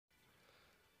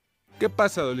¿Qué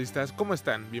pasa, duelistas? ¿Cómo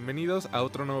están? Bienvenidos a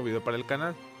otro nuevo video para el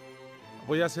canal.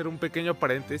 Voy a hacer un pequeño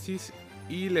paréntesis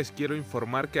y les quiero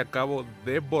informar que acabo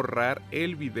de borrar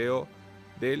el video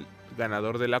del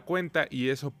ganador de la cuenta, y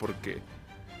eso porque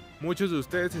muchos de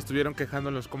ustedes estuvieron quejando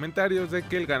en los comentarios de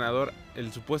que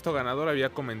el supuesto ganador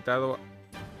había comentado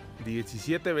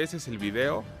 17 veces el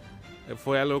video.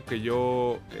 Fue algo que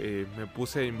yo me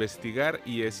puse a investigar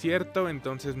y es cierto,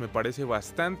 entonces me parece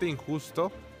bastante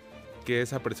injusto que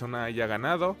esa persona haya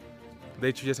ganado. De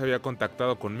hecho, ya se había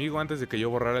contactado conmigo antes de que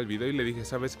yo borrara el video y le dije,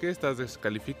 ¿sabes qué? Estás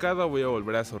descalificado, voy a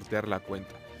volver a sortear la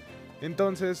cuenta.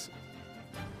 Entonces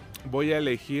voy a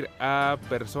elegir a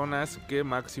personas que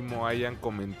máximo hayan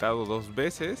comentado 2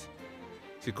 veces.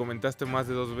 Si comentaste más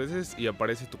de 2 veces y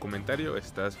aparece tu comentario,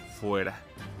 estás fuera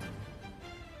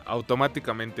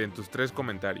automáticamente en tus 3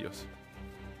 comentarios.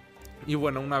 Y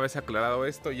bueno, una vez aclarado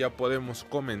esto, ya podemos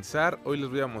comenzar. Hoy les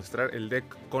voy a mostrar el deck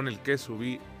con el que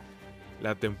subí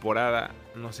la temporada,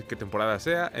 no sé qué temporada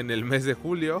sea, en el mes de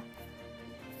julio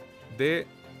de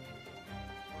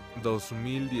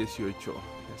 2018.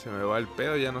 Ya se me va el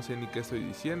pedo, ya no sé ni qué estoy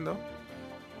diciendo.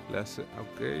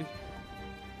 Ok.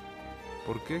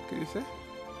 ¿Por qué? ¿Qué dice?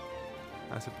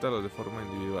 Acéptalo de forma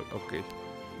individual. Ok.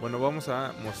 Bueno, vamos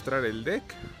a mostrar el deck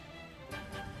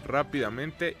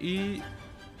rápidamente y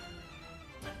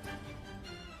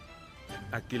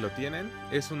aquí lo tienen.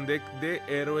 Es un deck de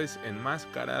héroes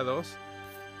enmascarados,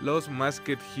 los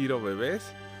Masked Hero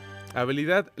bebés.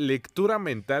 Habilidad lectura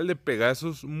mental de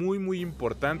Pegasus, muy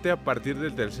importante. A partir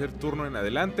del tercer turno en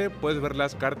adelante puedes ver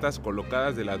las cartas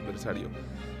colocadas del adversario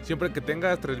siempre que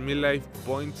tengas 3000 life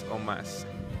points o más.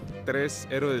 3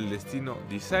 héroe del destino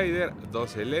Decider, 2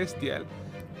 celestial,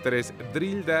 3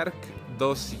 drill dark,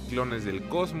 2 ciclones del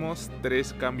cosmos,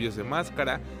 3 cambios de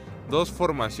máscara, 2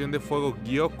 formación de fuego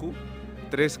Gyoku,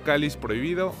 3 cáliz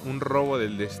prohibido, un robo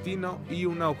del destino y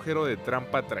un agujero de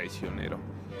trampa traicionero.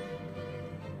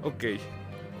 Ok.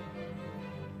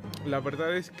 La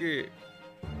verdad es que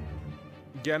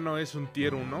ya no es un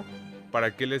tier 1.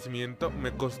 ¿Para qué les miento?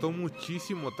 Me costó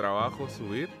muchísimo trabajo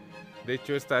subir. De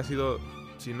hecho, esta ha sido,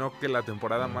 si no que la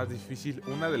temporada más difícil,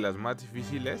 una de las más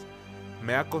difíciles.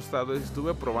 Me ha costado,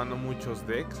 estuve probando muchos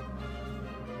decks.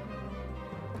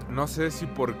 No sé si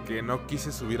porque no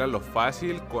quise subir a lo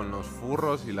fácil con los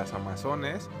furros y las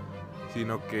amazones,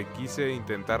 sino que quise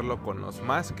intentarlo con los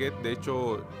Masked. De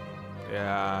hecho,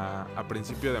 a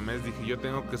principio de mes dije, yo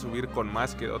tengo que subir con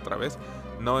Masked otra vez.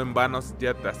 No en vano,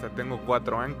 ya hasta tengo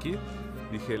 4 Anki.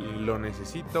 Dije, lo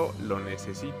necesito.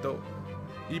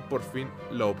 Y por fin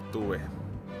lo obtuve.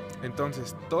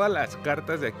 Entonces, todas las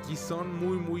cartas de aquí son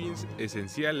muy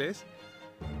esenciales.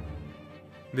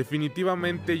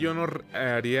 Definitivamente yo no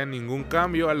haría ningún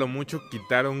cambio, a lo mucho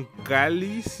quitar un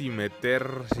cáliz y meter,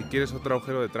 si quieres, otro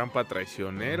agujero de trampa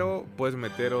traicionero, puedes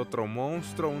meter otro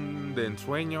monstruo, un de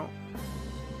ensueño,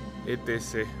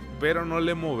 etc. Pero no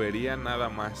le movería nada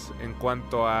más. En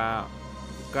cuanto a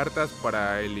cartas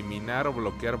para eliminar o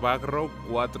bloquear backrow,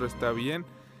 4 está bien,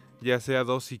 ya sea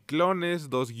 2 ciclones,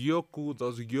 2 Gyoku,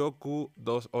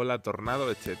 2 Ola Tornado,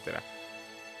 etc.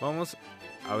 Vamos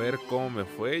a ver cómo me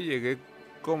fue. Llegué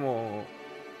como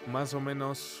más o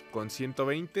menos con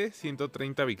 120,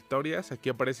 130 victorias. Aquí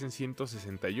aparecen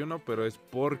 161, pero es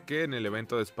porque en el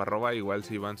evento de Sparroba igual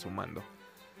se iban sumando.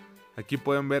 Aquí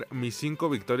pueden ver mis 5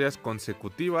 victorias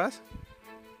consecutivas.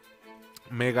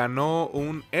 Me ganó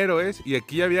un héroes y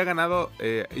aquí ya había ganado,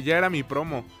 ya era mi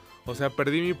promo. O sea,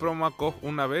 perdí mi promo a Koch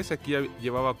una vez, aquí ya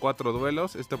llevaba 4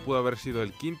 duelos, este pudo haber sido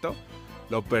el quinto.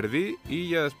 Lo perdí y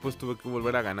ya después tuve que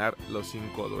volver a ganar los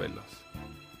 5 duelos.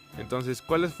 Entonces,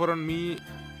 ¿cuáles fueron mis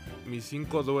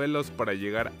 5 duelos para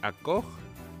llegar a Koch?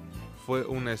 Fue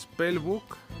un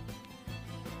Spellbook.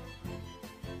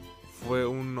 Fue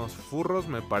unos furros,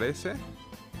 me parece.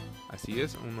 Así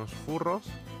es, unos furros.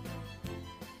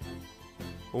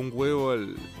 Un huevo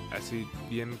así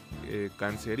bien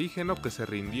cancerígeno que se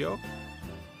rindió.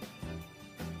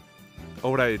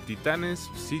 Obra de titanes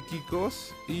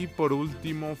psíquicos. Y por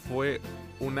último fue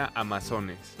una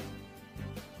Amazones.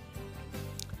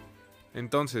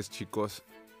 Entonces, chicos,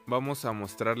 vamos a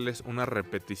mostrarles unas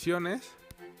repeticiones.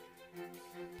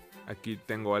 Aquí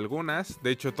tengo algunas.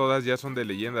 De hecho, todas ya son de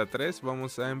leyenda 3.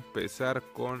 Vamos a empezar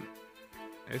con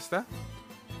esta.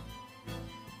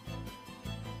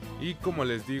 Y como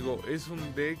les digo, es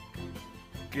un deck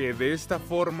que de esta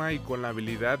forma y con la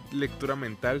habilidad lectura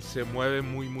mental se mueve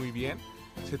muy bien.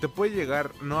 Se te puede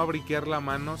llegar no a briquear la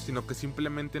mano, sino que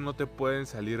simplemente no te pueden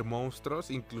salir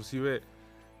monstruos. Inclusive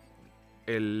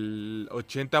el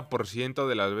 80%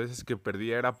 de las veces que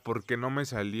perdía era porque no me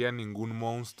salía ningún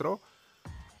monstruo.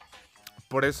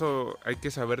 por eso hay que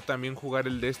saber también jugar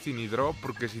el Destiny Draw,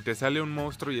 porque si te sale un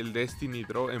monstruo y el Destiny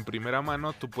Draw en primera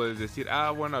mano, tú puedes decir,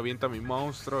 ah, bueno, aviento a mi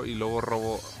monstruo y luego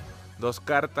robo 2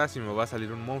 cartas y me va a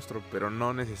salir un monstruo, pero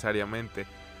no necesariamente.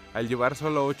 Al llevar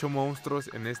solo 8 monstruos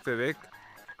en este deck,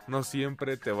 no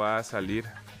siempre te va a salir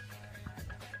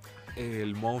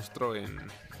el monstruo en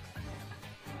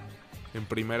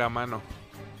primera mano.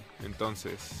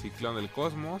 Entonces, Ciclón del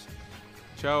Cosmos,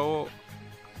 chao,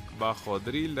 bajo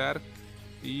Drill Dark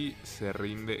y se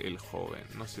rinde el joven.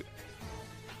 No sé,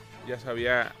 ya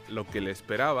sabía lo que le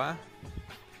esperaba.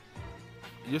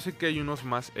 Yo sé que hay unos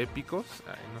más épicos,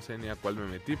 no sé ni a cuál me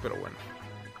metí, pero bueno,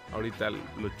 ahorita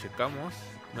lo checamos.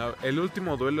 El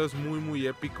último duelo es muy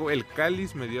épico. El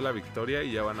cáliz me dio la victoria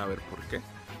y ya van a ver por qué.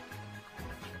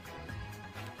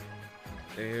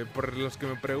 Por los que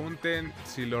me pregunten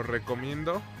si lo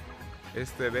recomiendo,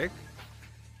 este deck,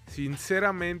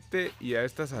 sinceramente y a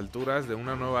estas alturas de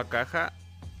una nueva caja,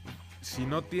 si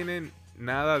no tienen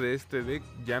nada de este deck,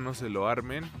 ya no se lo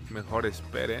armen, mejor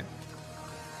esperen.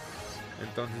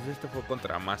 Entonces este fue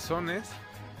contra Amazones.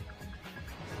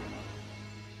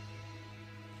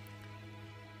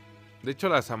 De hecho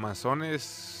las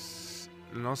Amazones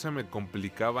no se me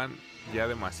complicaban ya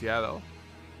demasiado.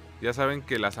 Ya saben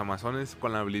que las Amazones,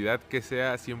 con la habilidad que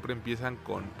sea, siempre empiezan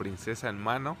con princesa en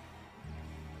mano.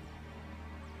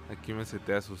 Aquí me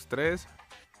setea sus 3.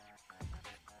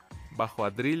 Bajo a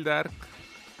Drill Dark.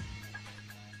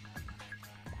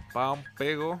 Pam,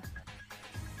 pego.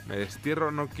 Me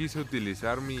destierro, no quise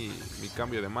utilizar mi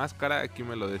cambio de máscara. Aquí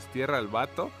me lo destierra el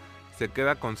vato. Se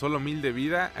queda con solo 1000 de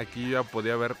vida. Aquí yo ya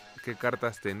podía ver qué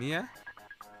cartas tenía.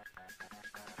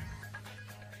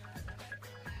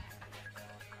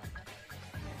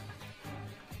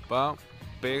 Pam,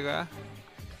 pega.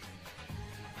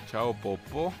 Chao,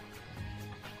 popó.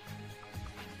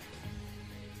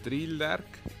 Drill Dark.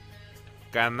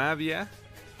 Canadia.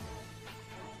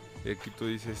 Y aquí tú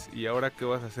dices, ¿y ahora qué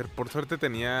vas a hacer? Por suerte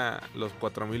tenía los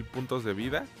 4000 puntos de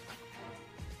vida.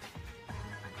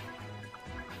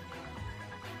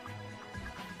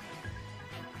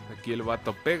 Aquí el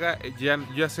vato pega.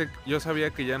 Yo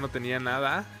sabía que ya no tenía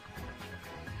nada,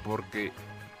 porque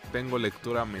tengo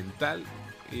lectura mental.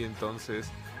 Y entonces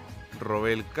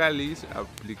robé el cáliz,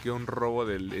 apliqué un robo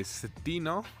del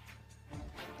destino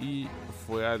y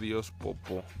fue adiós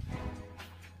popó.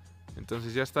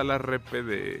 Entonces ya está la repe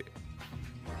de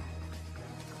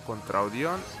contra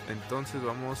Odión. Entonces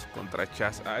vamos contra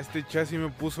Chas. Este Chas sí me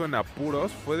puso en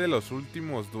apuros. Fue de los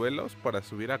últimos duelos para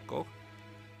subir a Kog.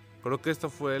 Creo que esto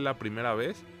fue la primera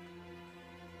vez.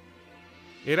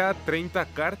 Era 30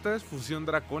 cartas, fusión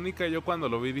dracónica. Yo cuando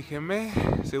lo vi dije,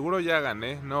 seguro ya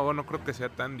gané. No creo que sea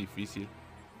tan difícil.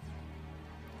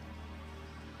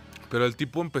 Pero el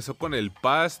tipo empezó con el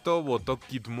pasto, botó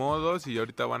kit modos y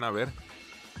ahorita van a ver.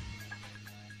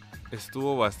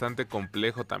 Estuvo bastante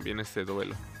complejo también este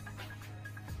duelo.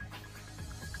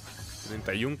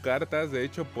 31 cartas, de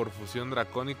hecho, por fusión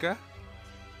dracónica.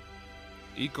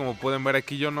 Y como pueden ver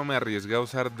aquí, yo no me arriesgué a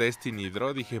usar Destiny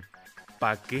Draw. Dije,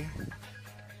 ¿pa' qué?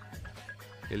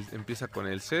 Él empieza con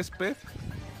el césped.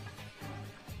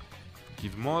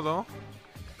 Kit modo.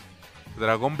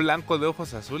 Dragón blanco de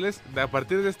ojos azules. A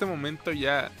partir de este momento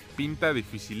ya pinta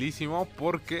dificilísimo,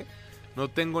 porque no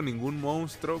tengo ningún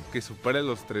monstruo que supere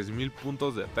los 3000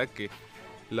 puntos de ataque.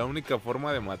 La única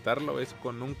forma de matarlo es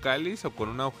con un cáliz o con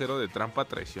un agujero de trampa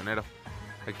traicionero.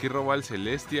 Aquí roba el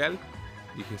celestial.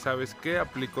 Dije, ¿sabes qué?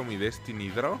 Aplico mi Destiny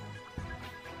Draw.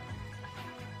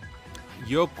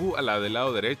 Yoku a la del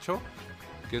lado derecho,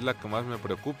 que es la que más me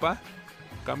preocupa.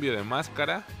 Cambio de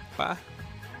máscara.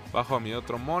 Bajo a mi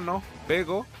otro mono.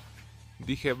 Pego.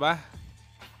 Dije,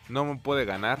 no me puede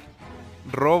ganar.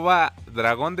 Roba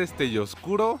dragón destello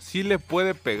oscuro. Sí le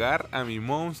puede pegar a mi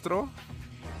monstruo.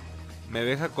 Me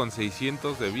deja con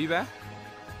 600 de vida.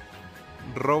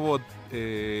 Robo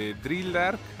Drill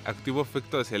Dark. Activo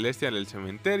efecto de Celestial en el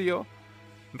cementerio.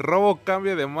 Robo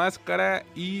cambio de máscara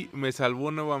y me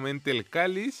salvó nuevamente el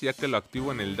cáliz, ya que lo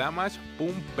activo en el damage.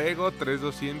 Pum, pego,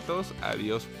 3200.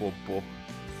 Adiós, popó.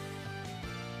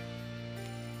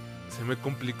 Se me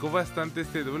complicó bastante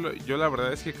este duelo. Yo la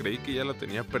verdad es que creí que ya lo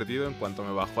tenía perdido en cuanto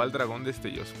me bajó al dragón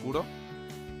destello oscuro,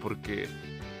 porque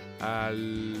a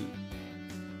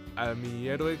mi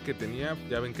héroe que tenía,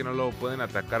 ya ven que no lo pueden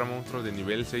atacar monstruos de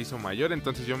nivel 6 o mayor.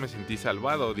 Entonces yo me sentí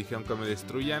salvado. Dije, aunque me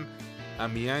destruyan a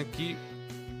mi Anki,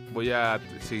 voy a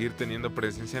seguir teniendo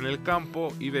presencia en el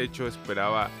campo. Y de hecho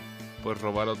esperaba pues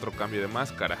robar otro cambio de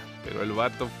máscara, pero el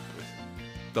vato pues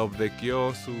top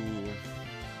deckeó su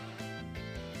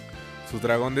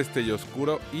dragón destello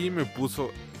oscuro y me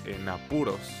puso en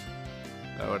apuros,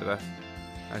 la verdad.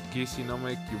 Aquí, si no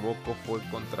me equivoco, fue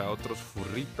contra otros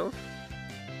furritos.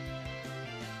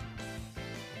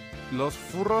 Los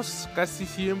furros casi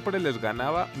siempre les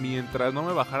ganaba mientras no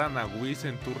me bajaran a Whis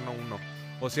en turno 1.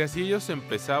 O sea, si ellos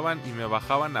empezaban y me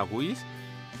bajaban a Whis,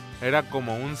 era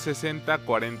como un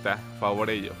 60-40 favor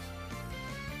ellos.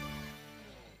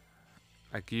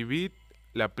 Aquí Beat,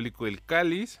 le aplico el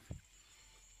cáliz.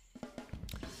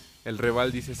 El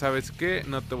rival dice, ¿sabes qué?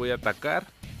 No te voy a atacar.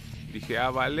 Dije, ah,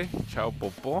 vale, chao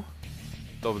popó.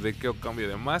 Top deckeo, cambio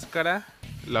de máscara.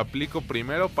 Lo aplico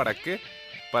primero, ¿para qué?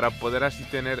 Para poder así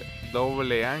tener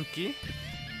doble Anki.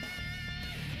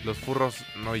 Los furros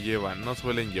no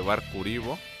suelen llevar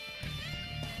Kuribo.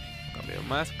 Cambio de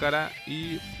máscara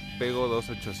y pego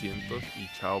 2800 y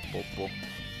chao popó.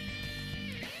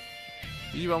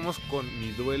 Y vamos con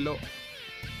mi duelo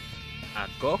a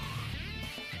Kog.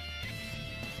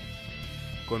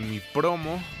 Con mi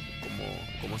promo,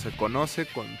 como se conoce,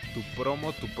 con tu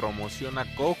promo, tu promoción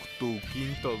a Kog, tu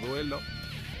quinto duelo.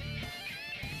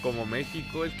 Como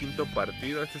México, el quinto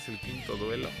partido, este es el quinto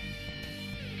duelo.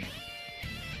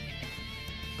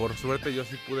 Por suerte yo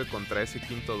sí pude contra ese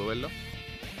quinto duelo.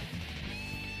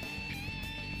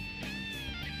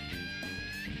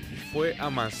 Fue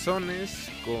Amazones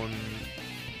con...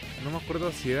 No me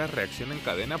acuerdo si era reacción en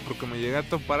cadena, porque me llegué a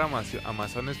topar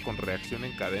Amazones con reacción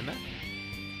en cadena.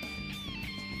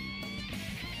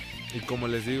 Y como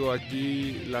les digo,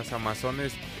 aquí las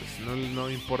Amazones, pues no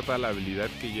importa la habilidad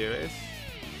que lleves.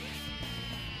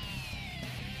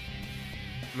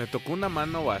 Me tocó una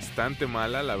mano bastante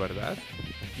mala, la verdad.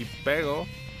 Aquí pego,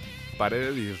 pared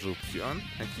de disrupción.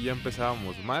 Aquí ya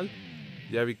empezábamos mal.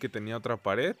 Ya vi que tenía otra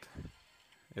pared.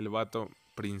 El vato,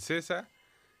 princesa.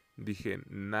 Dije,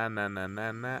 na,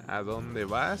 ¿a dónde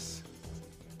vas?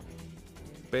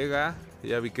 Pega.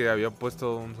 Ya vi que había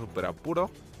puesto un super apuro.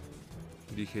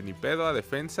 Dije, ni pedo, a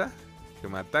defensa. Que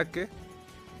me ataque.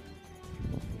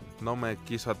 No me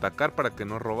quiso atacar para que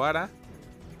no robara.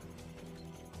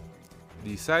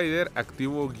 Decider,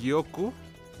 activo Gyoku.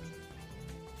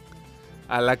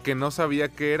 A la que no sabía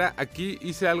que era. Aquí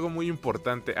hice algo muy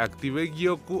importante. Activé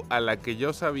Gyoku a la que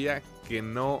yo sabía que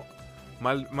no...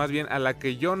 Más bien a la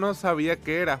que yo no sabía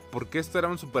que era. Porque esto era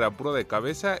un super apuro de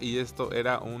cabeza y esto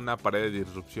era una pared de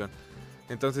disrupción.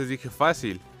 Entonces dije,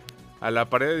 fácil. A la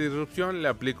pared de disrupción le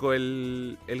aplico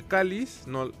el cáliz.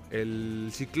 No, el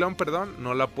ciclón, perdón.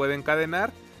 No la puede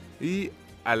encadenar. Y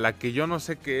a la que yo no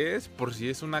sé qué es, por si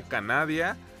es una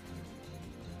canadia,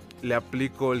 le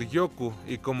aplico el Gyoku.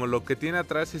 Y como lo que tiene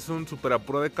atrás es un super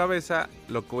apuro de cabeza,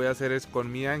 lo que voy a hacer es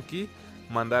con mi Anki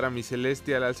mandar a mi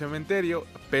Celestial al cementerio.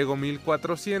 Pego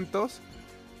 1400.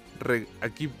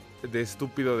 Aquí de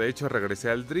estúpido, de hecho, regresé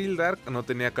al Drill Dark. No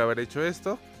tenía que haber hecho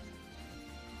esto.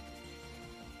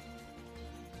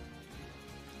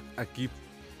 Aquí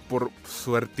por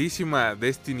suertísima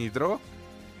Destiny Draw.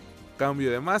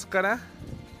 Cambio de máscara.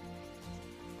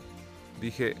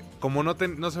 Dije, como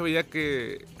no se veía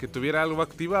que tuviera algo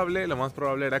activable, lo más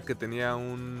probable era que tenía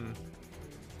un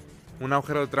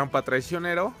agujero de trampa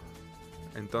traicionero.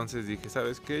 Entonces dije,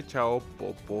 ¿sabes qué? Chao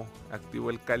popo. Activo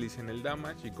el cáliz en el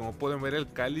damage. Y como pueden ver,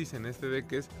 el cáliz en este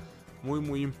deck es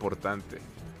muy importante.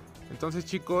 Entonces,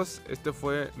 chicos, este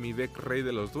fue mi deck rey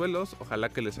de los duelos. Ojalá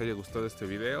que les haya gustado este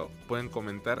video. Pueden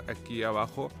comentar aquí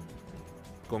abajo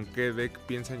con qué deck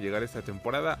piensan llegar esta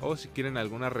temporada, o si quieren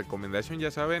alguna recomendación,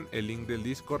 ya saben, el link del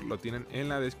Discord lo tienen en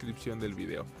la descripción del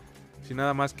video. Sin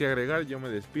nada más que agregar, yo me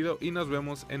despido y nos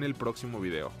vemos en el próximo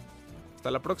video.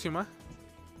 Hasta la próxima.